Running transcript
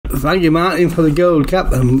Thank you, Martin, for the gold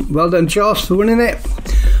cap, and well done, Joss, for winning it.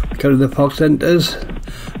 We go to the Foxhunters.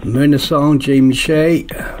 Myrna Song, Jamie Shea,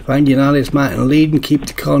 Finding Alice, Martin Leading, Keep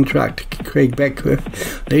the Contract, Craig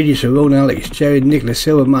Beckwith, Lady Sharon, Alex Jerry, Nicholas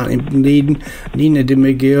Silver, Martin Leading, Nina De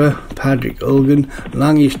Magura, Patrick Hogan,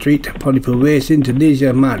 Langley Street, Pontypool Racing,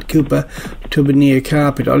 Tunisia, Matt Cooper, Tubania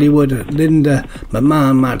Carpet, Hollywood, Linda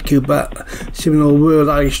McMahon, Matt Cooper, Seminole World,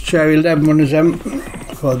 Alex Cherry, 11 runners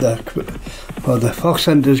for the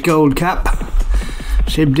Foxhunters Gold Cap.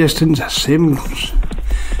 Same distance, same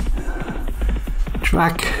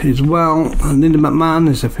track as well, and Linda McMahon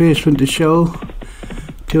is the first one to show.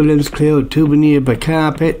 2 lengths clear of Tubania by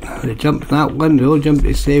Carpet. They jumped that one, they all jumped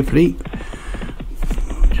it safely.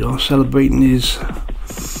 Josh celebrating his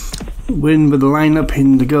win with the lineup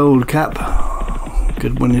in the Gold Cap.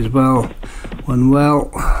 Good one as well. Won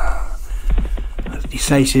well.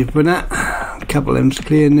 Decisive winner. A couple of lengths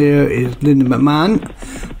clear there is Linda McMahon.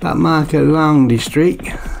 Back marker Langley Street.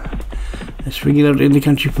 Let's bring it out in the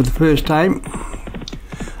country for the first time.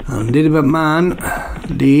 And Linda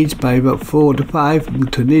McMahon leads by about 4 to 5 from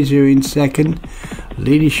Tunisia in second.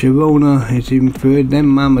 Lady Sharona is in third, then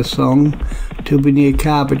Mama Song. Tubania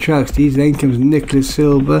Carpet Tracks, these then comes Nicholas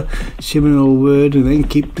Silver, Seminole Word, and then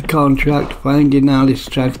Keep the Contract, Finding Alice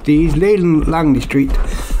Tracks, these Leyland Langley Street,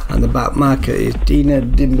 and the back marker is Dina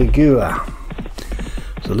Dimbagura.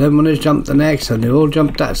 So 11 runners jumped the next, and they all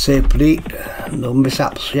jumped that safely. No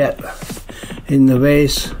mishaps yet in the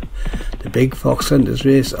race. The big Foxhunters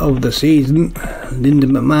race of the season. Linda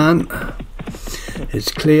McMahon is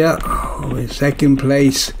clear. In second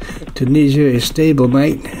place, Tunisia is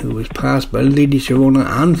Stablemate, who was passed by Lady Sharona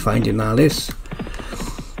and Finding Alice.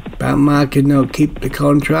 Back marker now Keep the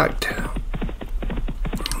Contract.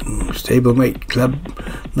 Stablemate Club,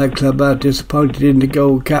 nightclub are disappointed in the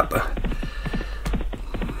Gold Cap.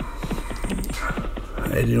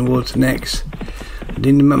 Heading towards the next.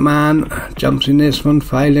 Linda McMahon jumps in this one,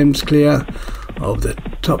 5 lengths clear of the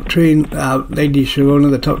top train. Lady Sharona,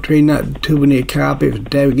 the top trainer, Tubania Carpet for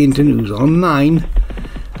Derek Hinton, who's on 9,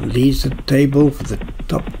 and leads the table for the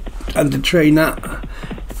top and the trainer.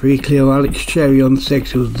 3 clear Alex Cherry on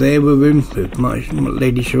 6, who's there with him, with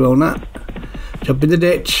Lady Sharona. Jump in the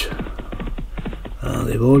ditch.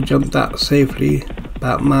 They've all jumped that safely.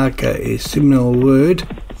 Back marker is Seminole Word.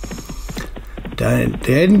 They're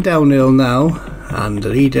heading downhill now. And the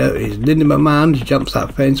leader is Linda McMahon. She jumps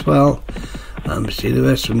that fence well, and we see the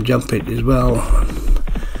rest of them jump it as well,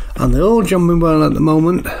 and they're all jumping well at the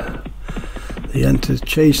moment. The Hunters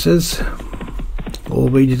Chasers, all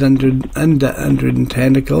weighted under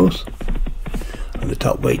 110 of course, and the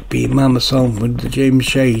top weight being Mama Song with the James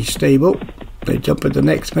Shea stable. They jump at the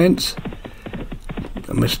next fence.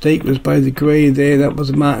 A mistake was by the grey there. That was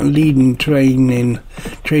a Martin Leading training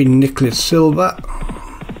Nicholas Silver,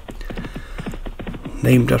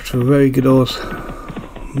 named after a very good horse,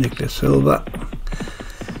 Nicholas Silver.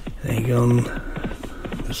 They go on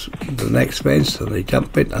the next fence, so they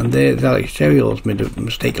jump it, and there's Alex Cherry horse made a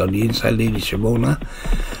mistake on the inside, Lady Sharona,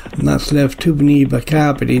 and that's left Tubania by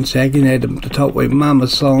Carpet in second, head up the top with Mama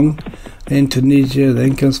Song, then Tunisia,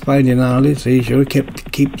 then comes Finding Alice. They sure keep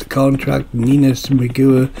the Contract. Nina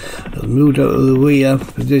Magura has moved out of the rear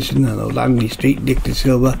position, and Langley Street, Nicholas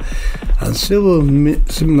Silver, and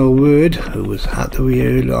Seminole Word, who was at the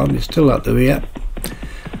rear earlier on, is still at the rear.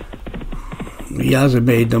 He hasn't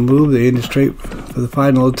made the move. They're in the straight for the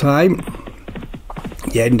final time.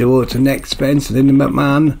 Getting towards the next fence, Linda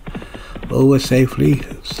McMahon over safely,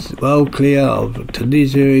 well clear of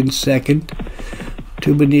Tunisia in second.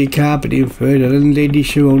 Tubania Carpet in third, and then Lady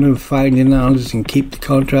Sharona Finding Alice and Keep the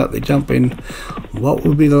Contract. They jump in what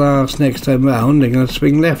will be the last next time round. They're going to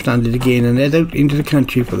swing left-handed again and head out into the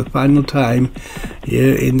country for the final time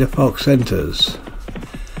here in the Foxhunters.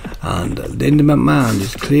 And Linda McMahon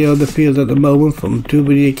is clear of the field at the moment from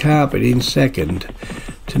Tubania Carpet in second.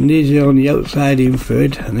 Tunisia on the outside in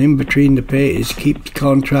third, and in between the pair is Keep the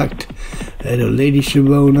Contract. Lady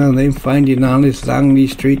Sharona, and then Finding Alice, Langley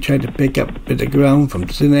Street, trying to pick up a bit of ground from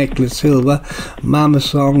Nicholas Silver. Mama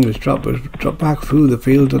Song has dropped back through the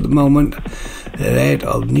field at the moment. Ahead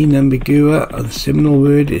of Nina Magura, and Seminole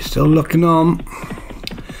Word is still looking on.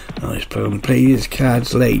 He's going to play his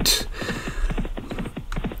cards late.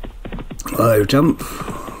 Well, jump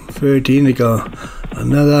 13, they got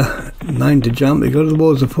another 9 to jump. They go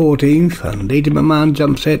towards the 14th, and Lady McMahon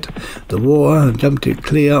jumps it the water and jumped it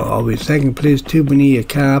clear of his second place. Tubania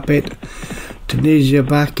Carpet. Tunisia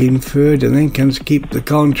back in third, and then comes Keep the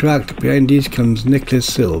Contract. Behind these comes Nicholas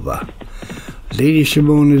Silver. Lady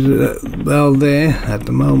Shimon is well there at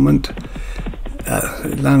the moment.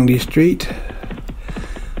 Langley Street.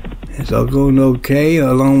 It's all going okay,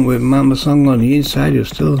 along with Mama Song on the inside, who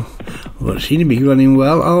still seemed to be running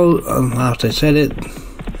well. After I said it,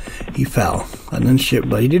 he fell and unshifted.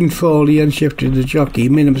 But he didn't fall, he unshifted the jockey. He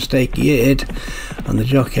made a mistake, he hit it, and the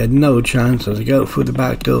jockey had no chance as he got through the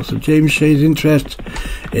back door. So James Shea's interest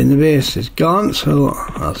in the race is gone, so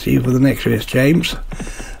I'll see you for the next race, James.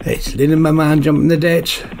 It's Lyndon McMahon jumping the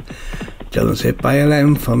ditch. Jones hit by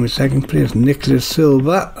 11 from his second place. Nicholas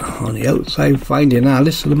Silver on the outside, finding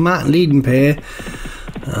Alice. So the Martin leading pair.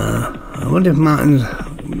 I wonder if Martin's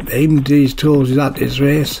aimed his toes at this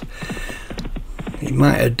race. He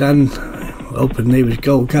might have done, hoping they was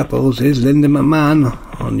gold couples. Is Lyndon McMahon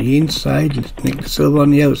on the inside, Nicholas Silver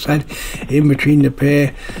on the outside. In between the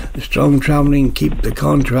pair, the strong travelling keep the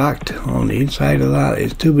contract. On the inside of that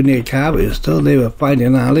is Tubuneer Cab, who's still there with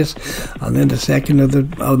Finding Alice, and then the second of the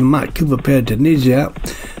Matt Cooper pair, Tunisia.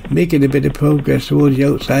 Making a bit of progress towards the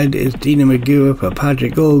outside is Dina McGewer for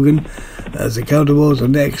Patrick Hogan, as the counter balls are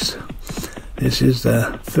next. This is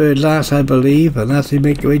the third last, I believe, and as they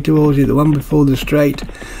make their way towards it, the one before the straight,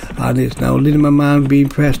 and it's now Lyndon McMahon being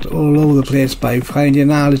pressed all over the place by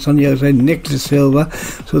Finding Alice on the outside, Nicholas Silver.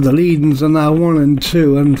 So the leadings are now 1 and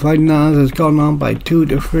 2, and Finding Alice has gone on by 2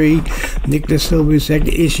 to 3. Nicholas Silver is second.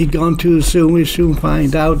 Is she gone too soon? We'll soon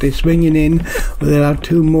find out. They're swinging in, but there are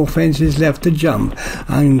 2 more fences left to jump,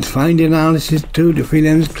 and Finding Alice is 2 to 3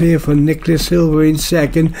 lengths clear for Nicholas Silver in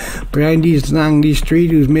second. Brandy's Langley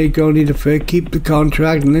Street, who's made only the third, keep the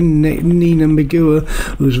contract, and then Nina McGewer,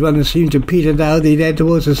 whose runner seems to peter out. They head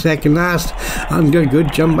towards the second last, and a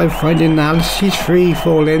good jump by Finding Alice. She's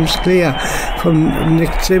 3-4 lengths clear from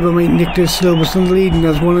Nicholas Silverson leading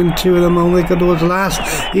as 1 and 2 at the moment. They go towards the last.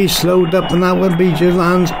 He's slowed up, and that will be just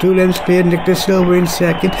lands 2 lengths clear. Nicholas Silver in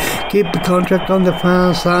second. Keep the contract on the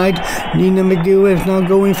far side. Nina McGewer is now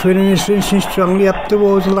going through and is finishing strongly up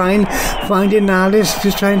towards the line. Finding Alice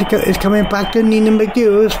is coming back to Nina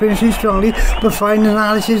McGewer, is finishing strongly, but Finding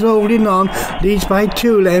Alice is holding on, leads by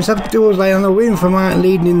 2 lengths up towards the line on the wing for Martin,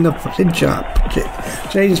 leading in the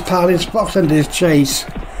James Palace Foxhunters chase.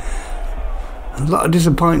 A lot of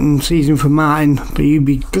disappointing season for Martin, but you'd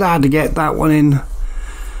be glad to get that one in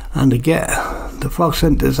and to get the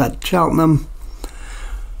Foxhunters at Cheltenham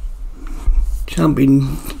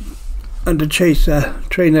champion under Chaser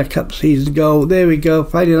Trainer Cup season ago. There we go,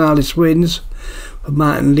 Finding Alice wins for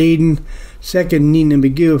Martin leading. Second, Nina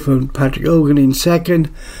McGewer from Patrick Hogan in second.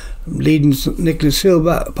 Leading Nicholas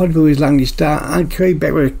Silver, Podville is Langley Star, and Craig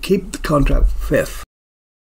Beckworth keep the contract 5th.